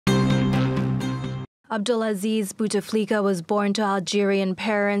Abdelaziz Bouteflika was born to Algerian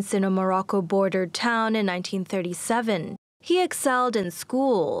parents in a Morocco-bordered town in 1937. He excelled in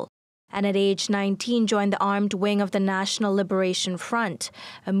school and at age 19 joined the armed wing of the National Liberation Front,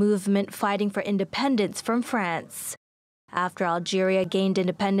 a movement fighting for independence from France. After Algeria gained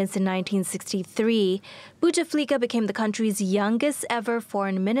independence in 1963, Bouteflika became the country's youngest ever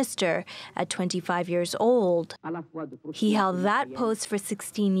foreign minister at 25 years old. He held that post for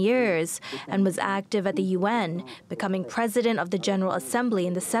 16 years and was active at the UN, becoming president of the General Assembly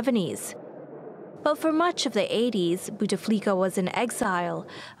in the 70s. But for much of the 80s, Bouteflika was in exile,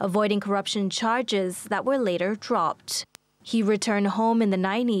 avoiding corruption charges that were later dropped. He returned home in the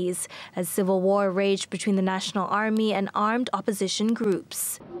 90s as civil war raged between the National Army and armed opposition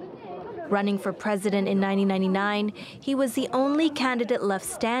groups. Running for president in 1999, he was the only candidate left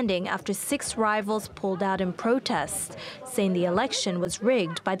standing after 6 rivals pulled out in protest, saying the election was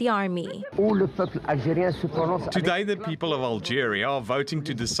rigged by the army. Today, the people of Algeria are voting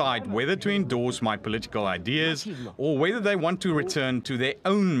to decide whether to endorse my political ideas or whether they want to return to their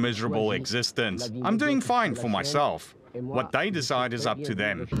own miserable existence. I'm doing fine for myself. What they decide is up to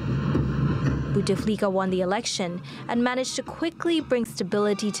them. Bouteflika won the election and managed to quickly bring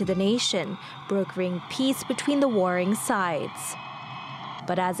stability to the nation, brokering peace between the warring sides.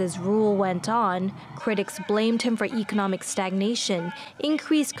 But as his rule went on, critics blamed him for economic stagnation,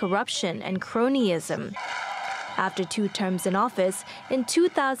 increased corruption, and cronyism. After 2 terms in office, in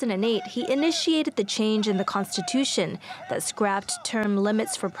 2008, he initiated the change in the constitution that scrapped term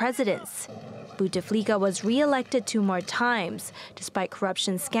limits for presidents. Bouteflika was re-elected 2 more times, despite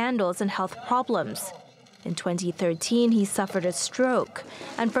corruption scandals and health problems. In 2013, he suffered a stroke,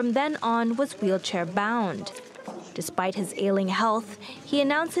 and from then on was wheelchair-bound. Despite his ailing health, he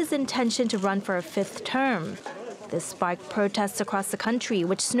announced his intention to run for a 5th term. This sparked protests across the country,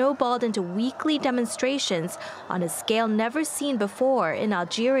 which snowballed into weekly demonstrations on a scale never seen before in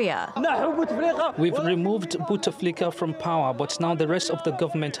Algeria. We've removed Bouteflika from power, but now the rest of the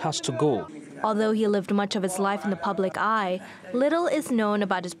government has to go. Although he lived much of his life in the public eye, little is known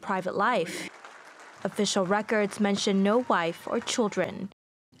about his private life. Official records mention no wife or children.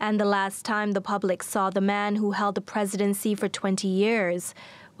 And the last time the public saw the man who held the presidency for 20 years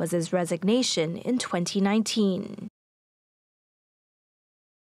was his resignation in 2019.